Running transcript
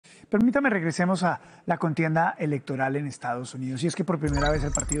Permítame, regresemos a la contienda electoral en Estados Unidos. Y es que por primera vez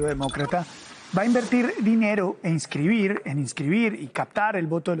el Partido Demócrata va a invertir dinero en inscribir y captar el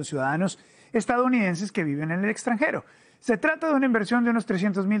voto de los ciudadanos estadounidenses que viven en el extranjero. Se trata de una inversión de unos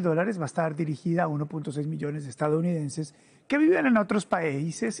 $300.000. Va a estar dirigida a 1.6 millones de estadounidenses que viven en otros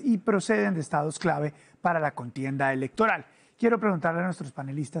países y proceden de estados clave para la contienda electoral. Quiero preguntarle a nuestros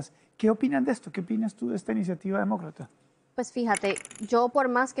panelistas, ¿qué opinan de esto? ¿Qué opinas tú de esta iniciativa demócrata? Pues fíjate, yo por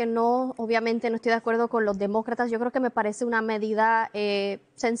más que no, obviamente no estoy de acuerdo con los demócratas, yo creo que me parece una medida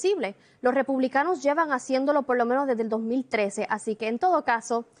sensible. Los republicanos llevan haciéndolo por lo menos desde el 2013, así que en todo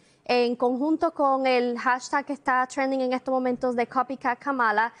caso, en conjunto con el hashtag que está trending en estos momentos de Copycat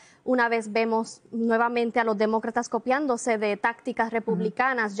Kamala, una vez vemos nuevamente a los demócratas copiándose de tácticas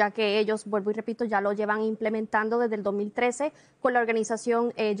republicanas, ya que ellos, vuelvo y repito, ya lo llevan implementando desde el 2013 con la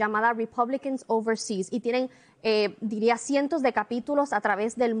organización llamada Republicans Overseas y tienen, diría, cientos de capítulos a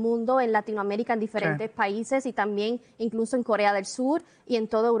través del mundo, en Latinoamérica, en diferentes países y también incluso en Corea del Sur y en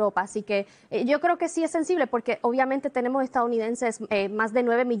toda Europa. Así que yo creo que sí es sensible porque obviamente tenemos estadounidenses, más de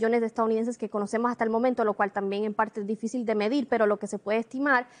 9 millones de estadounidenses que conocemos hasta el momento, lo cual también en parte es difícil de medir, pero lo que se puede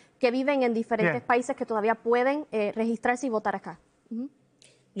estimar que viven en diferentes países que todavía pueden registrarse y votar acá.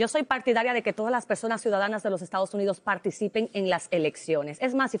 Yo soy partidaria de que todas las personas ciudadanas de los Estados Unidos participen en las elecciones.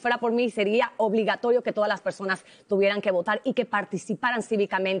 Es más, si fuera por mí, sería obligatorio que todas las personas tuvieran que votar y que participaran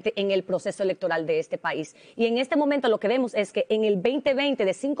cívicamente en el proceso electoral de este país. Y en este momento lo que vemos es que en el 2020,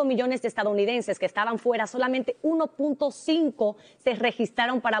 de 5 millones de estadounidenses que estaban fuera, solamente 1.5 se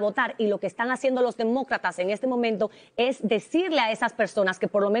registraron para votar. Y lo que están haciendo los demócratas en este momento es decirle a esas personas que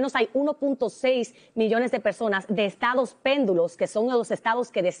por lo menos hay 1.6 millones de personas de estados péndulos, que son los estados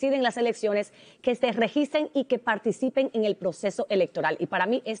que deciden las elecciones, que se registren y que participen en el proceso electoral. Y para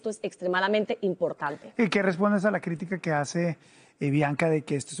mí esto es extremadamente importante. ¿Y qué respondes a la crítica que hace Bianca de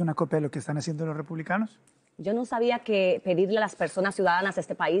que esto es una copia de lo que están haciendo los republicanos? Yo no sabía que pedirle a las personas ciudadanas de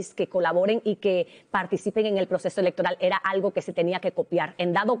este país que colaboren y que participen en el proceso electoral era algo que se tenía que copiar.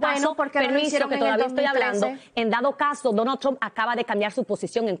 En dado caso, permiso que todavía estoy hablando, en dado caso, Donald Trump acaba de cambiar su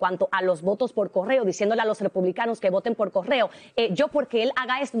posición en cuanto a los votos por correo, diciéndole a los republicanos que voten por correo. Yo, porque él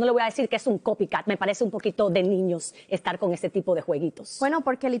haga esto, no le voy a decir que es un copycat. Me parece un poquito de niños estar con este tipo de jueguitos. Bueno,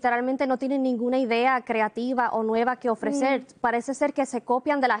 porque literalmente no tienen ninguna idea creativa o nueva que ofrecer. Parece ser que se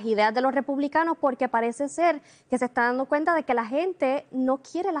copian de las ideas de los republicanos porque parece ser que se está dando cuenta de que la gente no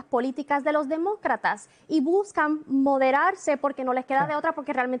quiere las políticas de los demócratas y buscan moderarse porque no les queda de otra,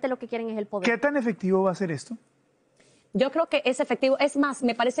 porque realmente lo que quieren es el poder. ¿Qué tan efectivo va a ser esto? Yo creo que es efectivo. Es más,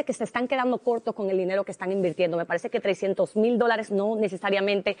 me parece que se están quedando cortos con el dinero que están invirtiendo. Me parece que $300.000 no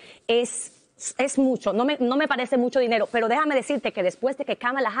necesariamente es mucho, no me parece mucho dinero, pero déjame decirte que después de que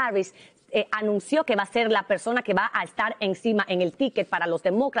Kamala Harris anunció que va a ser la persona que va a estar encima en el ticket para los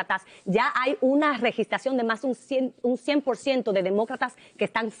demócratas, ya hay una registración de más de un 100% de demócratas que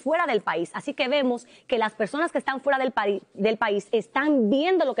están fuera del país. Así que vemos que las personas que están fuera del país están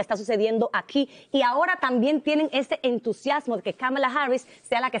viendo lo que está sucediendo aquí y ahora también tienen ese entusiasmo de que Kamala Harris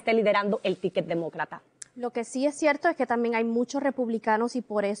sea la que esté liderando el ticket demócrata. Lo que sí es cierto es que también hay muchos republicanos y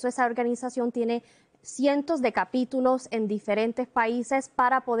por eso esa organización tiene cientos de capítulos en diferentes países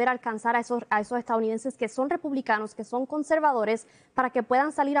para poder alcanzar a esos estadounidenses que son republicanos, que son conservadores, para que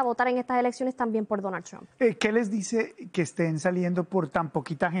puedan salir a votar en estas elecciones también por Donald Trump. ¿Qué les dice que estén saliendo por tan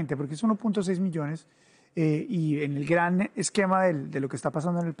poquita gente? Porque es 1.6 millones y en el gran esquema de lo que está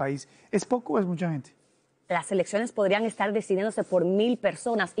pasando en el país, ¿es poco o es mucha gente? Las elecciones podrían estar decidiéndose por 1,000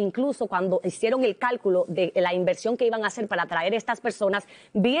 personas. Incluso cuando hicieron el cálculo de la inversión que iban a hacer para atraer a estas personas,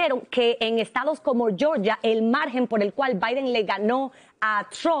 vieron que en estados como Georgia el margen por el cual Biden le ganó a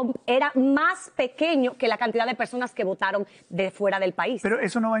Trump era más pequeño que la cantidad de personas que votaron de fuera del país. Pero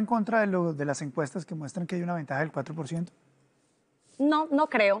eso no va en contra de las encuestas que muestran que hay una ventaja del 4%. No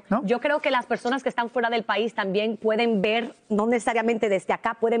creo. ¿No? Yo creo que las personas que están fuera del país también pueden ver, no necesariamente desde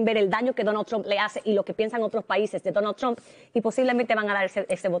acá, pueden ver el daño que Donald Trump le hace y lo que piensan otros países de Donald Trump y posiblemente van a dar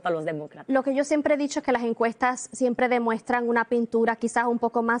ese voto a los demócratas. Lo que yo siempre he dicho es que las encuestas siempre demuestran una pintura quizás un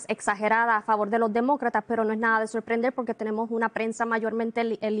poco más exagerada a favor de los demócratas, pero no es nada de sorprender porque tenemos una prensa mayormente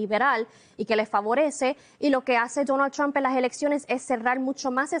liberal y que les favorece, y lo que hace Donald Trump en las elecciones es cerrar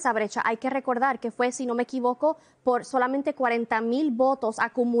mucho más esa brecha. Hay que recordar que fue, si no me equivoco, por solamente 40,000 votos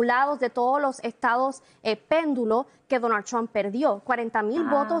acumulados de todos los estados péndulo que Donald Trump perdió. 40,000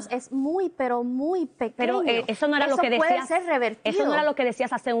 votos es muy, pero muy pequeño. Pero eso no era lo que decías. Puede ser revertido. Eso no era lo que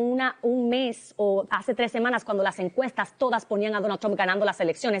decías hace un mes o hace 3 semanas, cuando las encuestas todas ponían a Donald Trump ganando las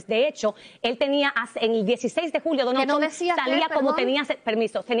elecciones. De hecho, él tenía en el 16 de julio, Donald Trump salía como tenía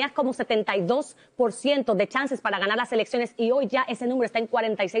 72% de chances para ganar las elecciones, y hoy ya ese número está en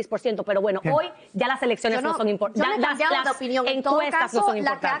 46%. Pero bueno, hoy ya las elecciones no son importantes. Yo no he cambiado de opinión. En todo caso, no son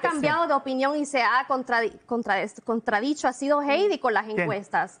la que ha cambiado de opinión y se ha contradicho ha sido Heidi con las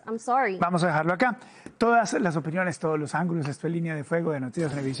encuestas. I'm sorry. Vamos a dejarlo acá. Todas las opiniones, todos los ángulos, esto es Línea de Fuego de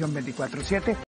Noticias Univision 24/7.